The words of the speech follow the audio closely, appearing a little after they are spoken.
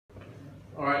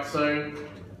Alright, so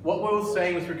what we were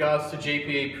saying with regards to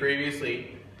GPE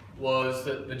previously was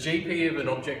that the GPE of an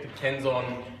object depends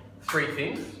on three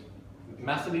things: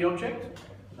 mass of the object,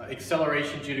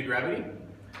 acceleration due to gravity,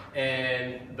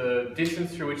 and the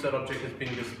distance through which that object has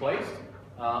been displaced,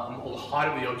 or the height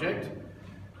of the object.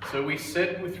 So we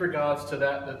said with regards to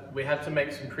that we had to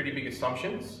make some pretty big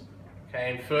assumptions.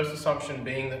 Okay, and first assumption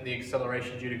being that the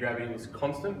acceleration due to gravity was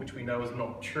constant, which we know is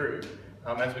not true.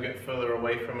 As we get further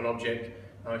away from an object,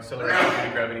 acceleration due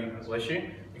to gravity, bless you,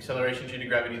 acceleration due to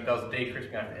gravity does decrease.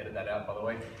 We're going to have to edit that out, by the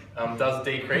way. Does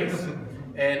decrease.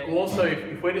 And also,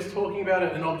 if we're just talking about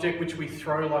an object which we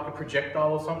throw like a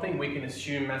projectile or something, we can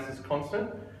assume mass is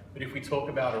constant. But if we talk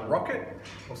about a rocket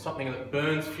or something that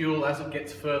burns fuel as it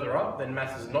gets further up, then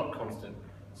mass is not constant.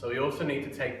 So we also need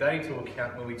to take that into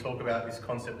account when we talk about this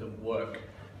concept of work.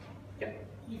 Yeah?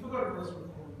 You forgot to press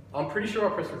record. I'm pretty sure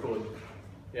I pressed record.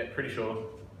 Yeah, pretty sure.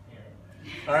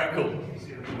 Alright, cool.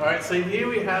 Alright, so here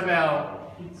we have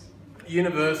our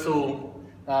universal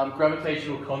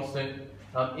gravitational constant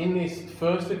in this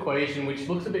first equation, which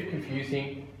looks a bit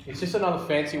confusing. It's just another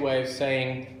fancy way of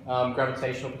saying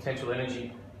gravitational potential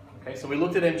energy. Okay, so we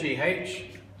looked at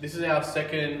MGH. This is our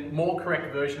second, more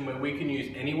correct version where we can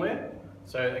use anywhere.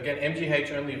 So again,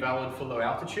 MGH only valid for low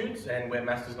altitudes and where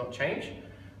mass does not change.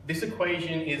 This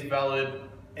equation is valid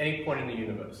any point in the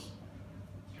universe.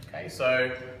 Okay,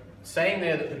 so saying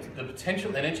there that the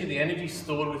potential energy, the energy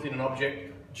stored within an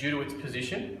object due to its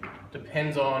position,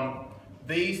 depends on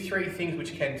these three things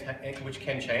which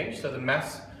can change. So the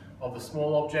mass of the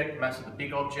small object, mass of the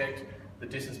big object, the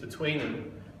distance between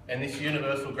them, and this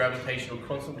universal gravitational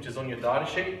constant which is on your data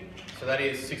sheet. So that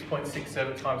is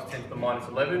 6.67 times 10 to the minus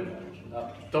 11.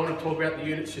 Don't want to talk about the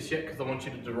units just yet because I want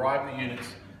you to derive the units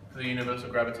for the universal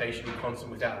gravitational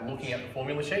constant without looking at the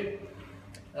formula sheet.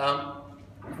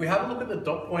 If we have a look at the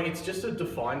dot point, it's just a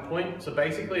defined point. So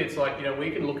basically it's like,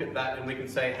 we can look at that and we can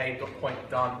say, hey, dot point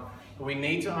done. But we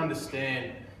need to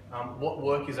understand what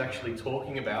work is actually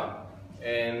talking about.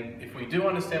 And if we do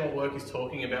understand what work is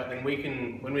talking about, then we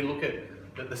can, when we look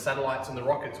at the satellites and the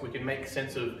rockets, we can make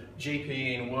sense of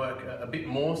GPE and work a bit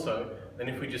more so than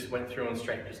if we just went through and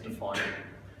straight just defined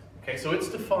it. Okay, so it's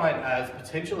defined as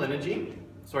potential energy,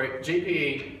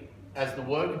 GPE, as the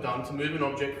work done to move an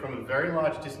object from a very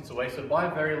large distance away. So by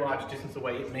a very large distance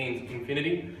away, it means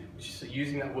infinity. Just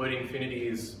using that word infinity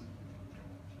is,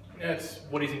 it's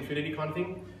what is infinity kind of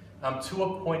thing, to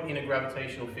a point in a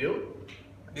gravitational field.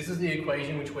 This is the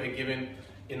equation which we're given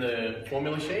in the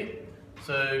formula sheet.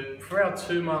 So for our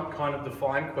 2-mark kind of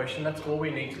defined question, that's all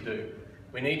we need to do.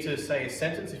 We need to say a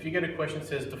sentence. If you get a question that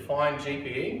says define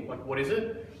GPE, like what is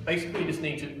it? Basically you just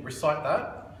need to recite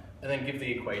that and then give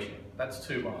the equation. That's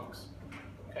 2 marks.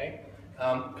 Okay.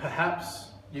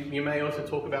 Perhaps you may also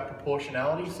talk about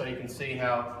proportionality, so you can see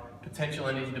how potential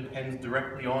energy depends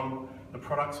directly on the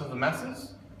products of the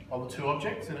masses of the two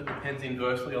objects, and it depends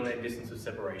inversely on their distance of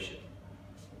separation.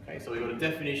 Okay, so we've got a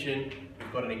definition,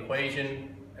 we've got an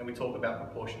equation, and we talk about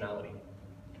proportionality.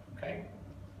 Okay.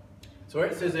 So where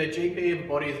it says there, GPE of a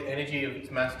body is the energy of its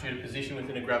mass due to position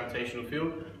within a gravitational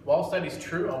field. Whilst that is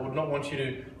true, I would not want you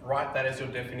to write that as your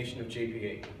definition of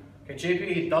GPE. Okay,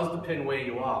 GPE does depend where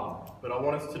you are, but I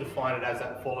want us to define it as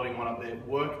that following one up there: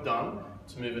 work done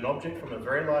to move an object from a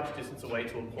very large distance away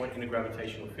to a point in a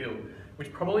gravitational field,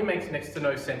 which probably makes next to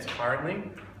no sense currently,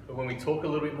 but when we talk a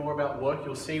little bit more about work,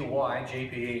 you'll see why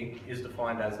GPE is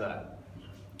defined as that.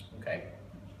 Okay,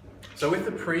 so with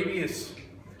the previous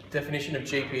definition of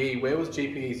GPE, where was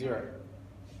GPE 0?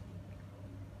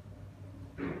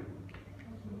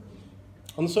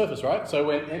 On the surface, right? So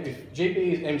if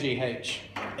GPE is MGH,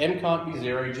 M can't be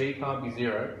 0, G can't be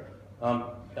 0,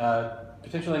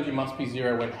 potential energy must be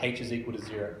 0 when H is equal to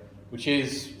 0, which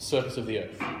is surface of the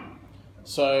Earth.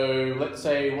 So let's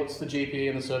say, what's the GPE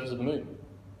on the surface of the Moon?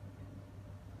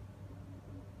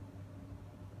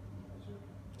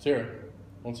 0.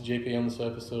 What's the GPE on the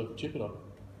surface of Jupiter?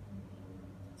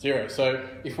 0. So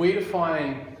if we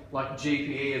define like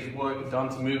GPE as work done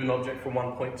to move an object from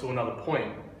one point to another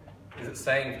point, is it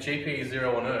saying if GPE is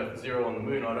 0 on Earth, 0 on the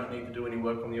Moon, I don't need to do any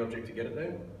work on the object to get it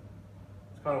there?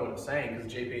 That's kind of what it's saying,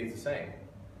 because GPE is the same.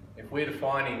 If we're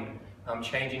defining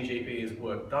changing GPE as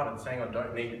work done, it's saying I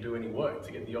don't need to do any work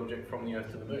to get the object from the Earth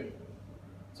to the Moon.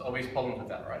 So obvious problems with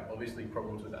that, right? Obviously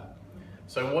problems with that.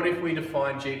 So what if we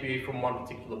define GPE from one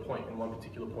particular point and one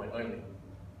particular point only?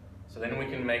 So then we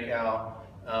can make our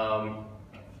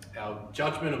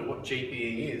judgment of what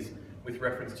GPE is with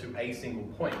reference to a single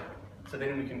point. So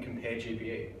then we can compare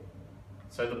GPE.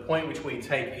 So the point which we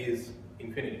take is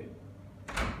infinity.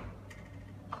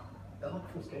 I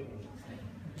like full skating.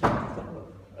 Oh,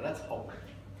 that's Hulk.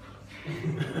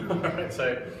 Alright,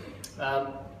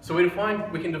 so we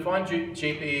can define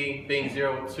GPE being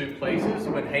 0 at two places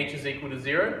when h is equal to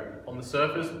 0 on the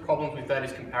surface. The problem with that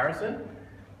is comparison.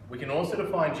 We can also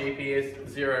define GPE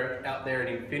as 0 out there at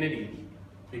infinity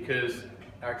because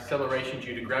our acceleration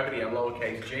due to gravity, our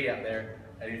lowercase g out there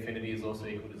at infinity, is also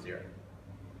equal to 0.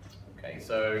 Okay,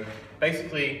 so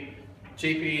basically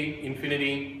GPE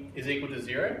infinity is equal to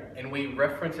 0, and we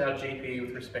reference our GPE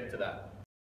with respect to that.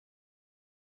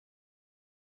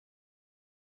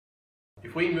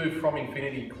 If we move from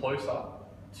infinity closer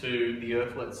to the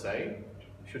Earth, let's say,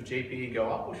 should GPE go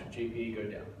up or should GPE go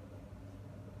down?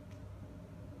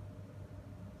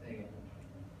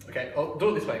 Okay, I'll do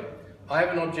it this way. I have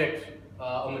an object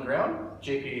on the ground,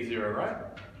 GPE 0, right?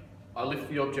 I lift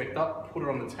the object up, put it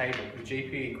on the table. Is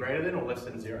GPE greater than or less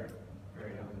than 0?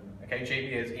 Okay,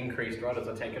 GPE has increased, right, as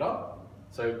I take it up.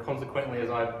 So consequently, as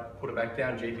I put it back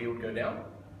down, GPE would go down.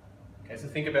 Okay, so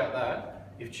think about that.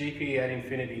 If GPE at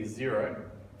infinity is 0,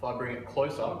 if I bring it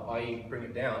closer, i.e. bring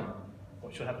it down,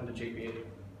 what should happen to GPE?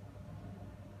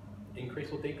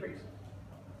 Increase or decrease?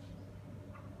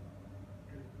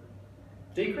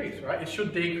 Decrease, right? It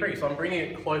should decrease. I'm bringing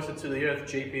it closer to the Earth,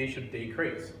 GPE should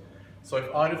decrease. So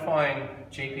if I define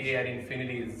GPE at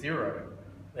infinity as 0,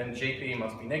 then GPE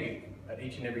must be negative at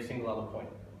each and every single other point.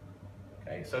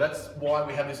 Okay, so that's why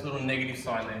we have this little negative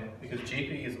sign there, because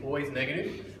GPE is always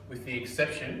negative with the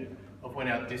exception of when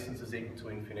our distance is equal to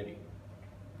infinity.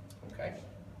 Okay,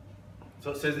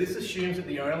 so it says this assumes that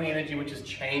the only energy which has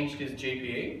changed is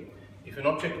GPE. If an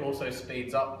object also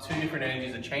speeds up, two different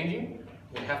energies are changing.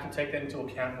 We have to take that into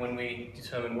account when we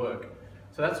determine work.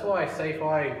 So that's why, say if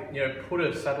I put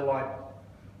a satellite,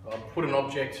 put an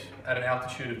object at an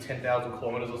altitude of 10,000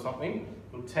 kilometers or something,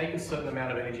 it'll take a certain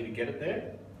amount of energy to get it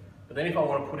there. But then if I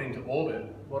want to put it into orbit,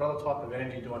 what other type of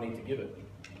energy do I need to give it?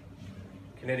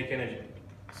 Kinetic energy.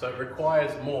 So it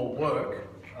requires more work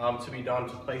to be done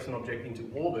to place an object into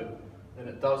orbit than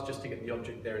it does just to get the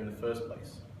object there in the first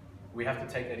place. We have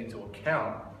to take that into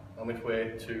account if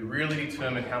we're to really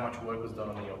determine how much work was done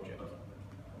on the object.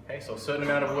 Okay, so a certain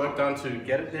amount of work done to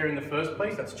get it there in the first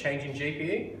place, that's changing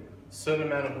GPE. A certain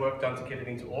amount of work done to get it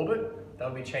into orbit,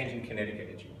 that'll be changing kinetic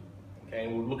energy. Okay,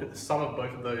 and we'll look at the sum of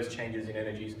both of those changes in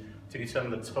energies to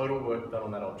determine the total work done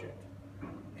on that object.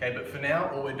 Okay, but for now,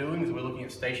 all we're doing is we're looking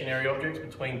at stationary objects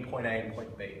between point A and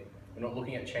point B. We're not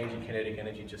looking at changing kinetic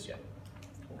energy just yet.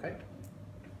 Okay?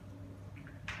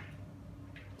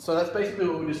 So that's basically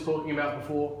what we were just talking about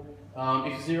before.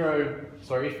 If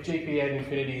GPE at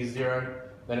infinity is 0,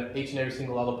 then at each and every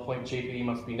single other point GPE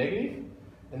must be negative.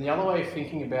 And the other way of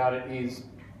thinking about it is,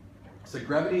 so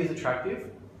gravity is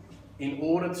attractive. In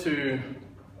order to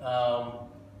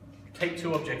take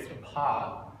two objects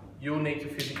apart, you'll need to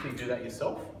physically do that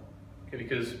yourself. Okay,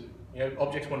 because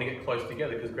objects want to get close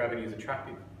together because gravity is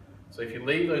attractive. So if you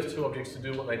leave those two objects to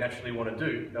do what they naturally want to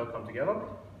do, they'll come together.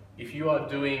 If you want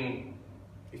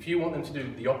them to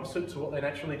do the opposite to what they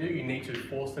naturally do, you need to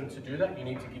force them to do that. You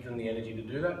need to give them the energy to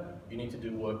do that. You need to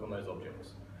do work on those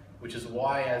objects. Which is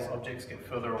why as objects get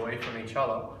further away from each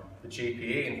other, the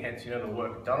GPE and hence the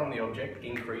work done on the object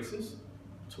increases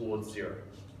towards 0.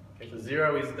 Okay, so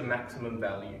 0 is the maximum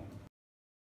value.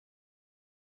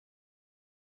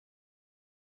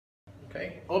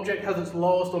 Okay, object has its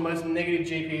lowest or most negative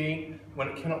GPE when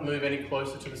it cannot move any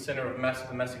closer to the center of mass of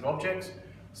the massive objects.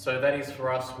 So that is,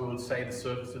 for us, we would say the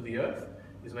surface of the Earth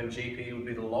is when GPE would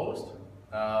be the lowest.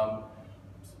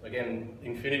 Again,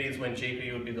 infinity is when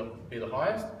GPE would be the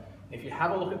highest. If you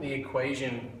have a look at the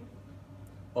equation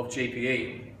of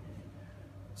GPE,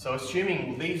 so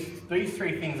assuming these three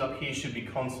things up here should be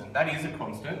constant, that is a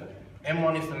constant.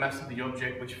 M1 is the mass of the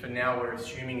object, which for now we're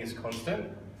assuming is constant.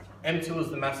 M2 is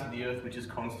the mass of the Earth, which is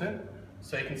constant.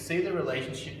 So you can see the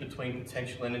relationship between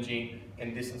potential energy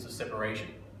and distance of separation.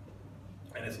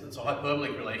 And it's a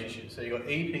hyperbolic relationship. So you've got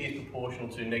EP is proportional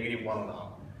to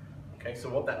 -1/2. Okay, so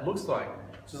what that looks like,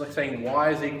 it's just like saying y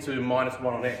is equal to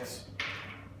 -1 on x.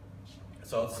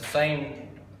 So it's the same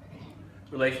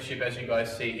relationship as you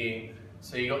guys see here.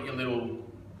 So you got your little,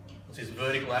 what's this,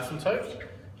 vertical asymptote.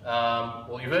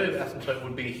 Well, your vertical asymptote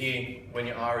would be here when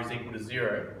your r is equal to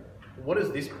 0. What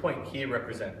does this point here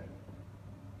represent?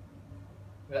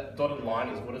 That dotted line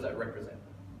is, what does that represent?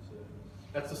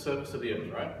 That's the surface of the Earth,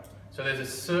 right? So there's a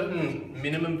certain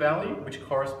minimum value which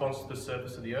corresponds to the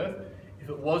surface of the Earth. If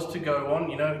it was to go on,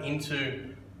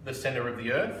 into the center of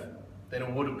the Earth, then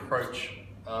it would approach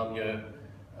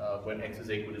when x is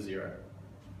equal to 0.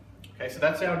 Okay, so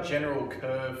that's our general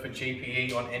curve for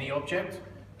GPE on any object,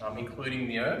 including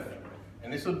the Earth.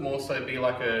 And this would more so be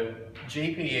like a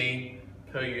GPE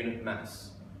per unit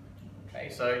mass. Okay,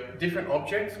 so different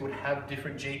objects would have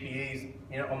different GPEs,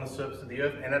 on the surface of the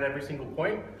Earth and at every single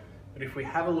point. But if we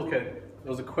have a look at, there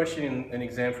was a question in an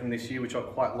exam from this year which I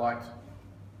quite liked,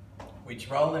 which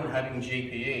rather than having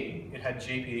GPE, it had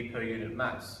GPE per unit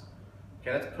mass.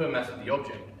 Okay, that's per mass of the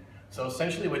object. So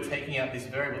essentially we're taking out this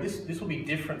variable. This will be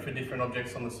different for different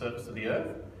objects on the surface of the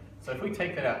Earth. So if we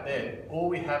take that out there, all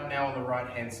we have now on the right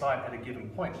hand side at a given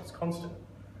point is constant.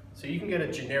 So you can get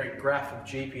a generic graph of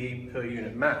GPE per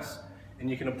unit mass, and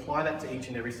you can apply that to each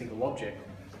and every single object.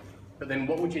 But then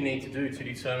what would you need to do to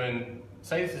determine,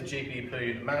 say this is GPE per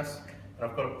unit mass, and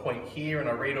I've got a point here, and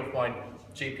I read off my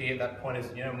GPE at that point is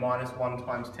minus 1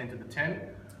 times 10 to the 10.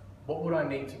 What would I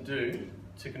need to do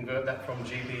to convert that from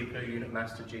GPE per unit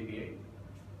mass to GPE?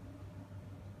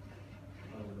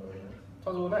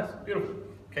 Times all the mass. Beautiful.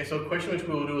 Okay, so a question which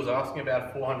we will do is asking about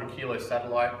a 400 kilo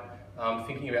satellite,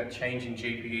 thinking about changing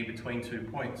GPE between 2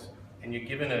 points, and you're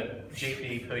given a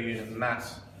GPE per unit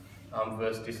mass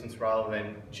versus distance rather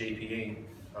than GPE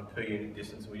per unit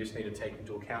distance. We just need to take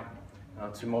into account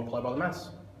to multiply by the mass.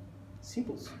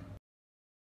 Simples.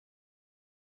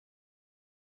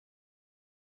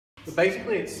 But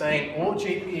basically it's saying all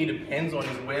GPE depends on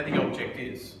is where the object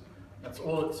is. That's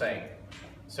all it's saying.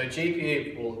 So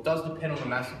GPE, well, it does depend on the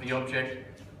mass of the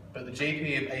object, but the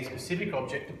GPE of a specific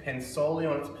object depends solely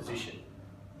on its position.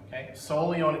 Okay?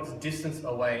 Solely on its distance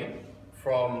away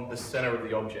from the center of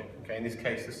the object. Okay? In this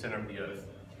case, the center of the Earth.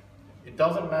 It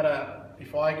doesn't matter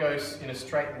if I go in a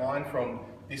straight line from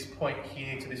this point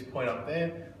here to this point up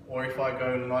there, or if I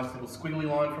go in a nice little squiggly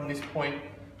line from this point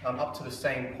up to the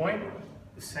same point,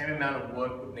 the same amount of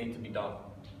work would need to be done,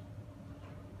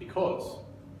 because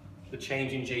the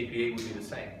change in GPE would be the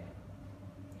same.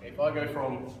 If I go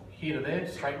from here to there,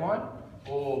 straight line,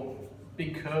 or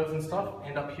big curves and stuff,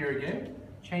 end up here again,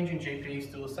 change in GPE is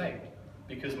still the same,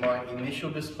 because my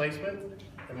initial displacement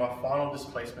and my final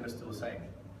displacement are still the same.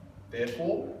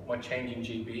 Therefore, my change in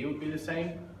GPE would be the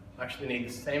same. I actually need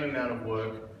the same amount of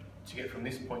work to get from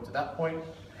this point to that point,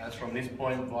 as from this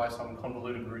point via some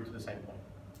convoluted route to the same point.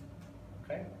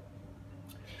 Okay?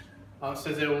 It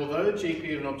says that although the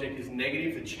GPE of an object is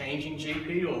negative, the change in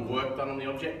GPE or work done on the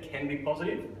object can be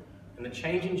positive, and the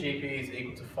change in GPE is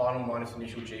equal to final minus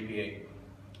initial GPE.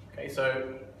 Okay,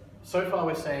 so far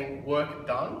we're saying work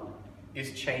done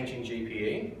is change in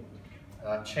GPE.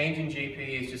 Change in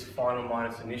GPE is just final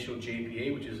minus initial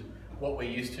GPE, which is what we're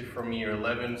used to from year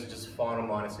 11, so just final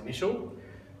minus initial.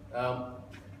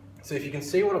 So if you can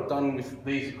see what I've done with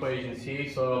these equations here,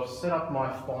 so I've set up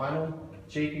my final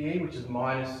GPE, which is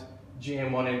minus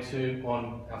GM1N2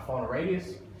 on our final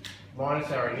radius,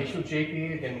 minus our initial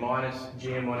GPE, again minus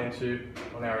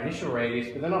GM1N2 on our initial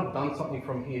radius, but then I've done something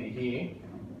from here to here,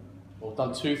 well, I've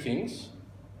done two things.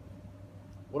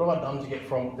 What have I done to get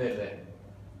from there to there?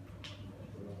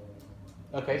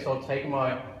 Okay, so I've taken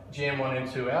my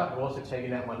GM1N2 out, I've also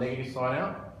taken out my negative sign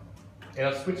out, and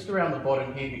I've switched around the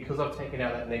bottom here because I've taken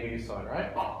out that negative sign,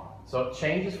 right? So it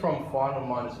changes from final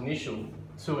minus initial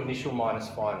to initial minus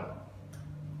final.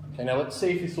 Okay, now let's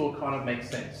see if this all kind of makes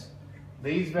sense.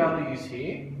 These values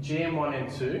here, GM1,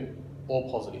 M2,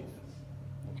 all positive.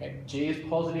 Okay, G is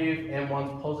positive,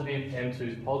 M1's positive, M2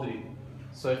 is positive.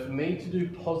 So for me to do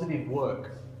positive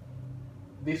work,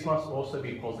 this must also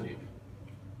be positive.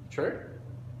 True?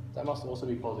 That must also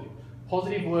be positive.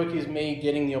 Positive work is me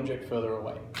getting the object further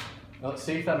away. Now let's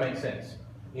see if that makes sense.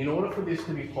 In order for this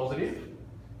to be positive,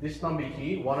 this number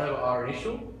here, 1 over R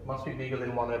initial, must be bigger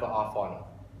than 1 over R final.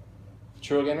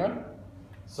 True again, right?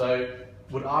 So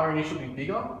would R initial be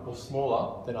bigger or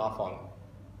smaller than R final?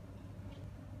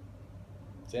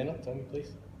 Xander, tell me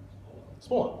please.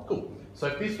 Smaller, cool. So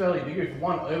if this value is bigger, if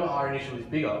 1 over R initial is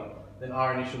bigger, then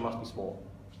R initial must be smaller.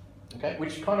 Okay,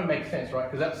 which kind of makes sense, right?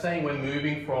 Because that's saying we're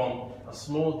moving from a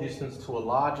small distance to a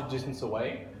larger distance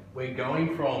away. We're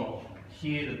going from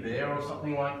here to there or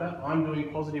something like that. I'm doing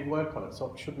positive work on it,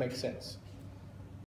 so it should make sense.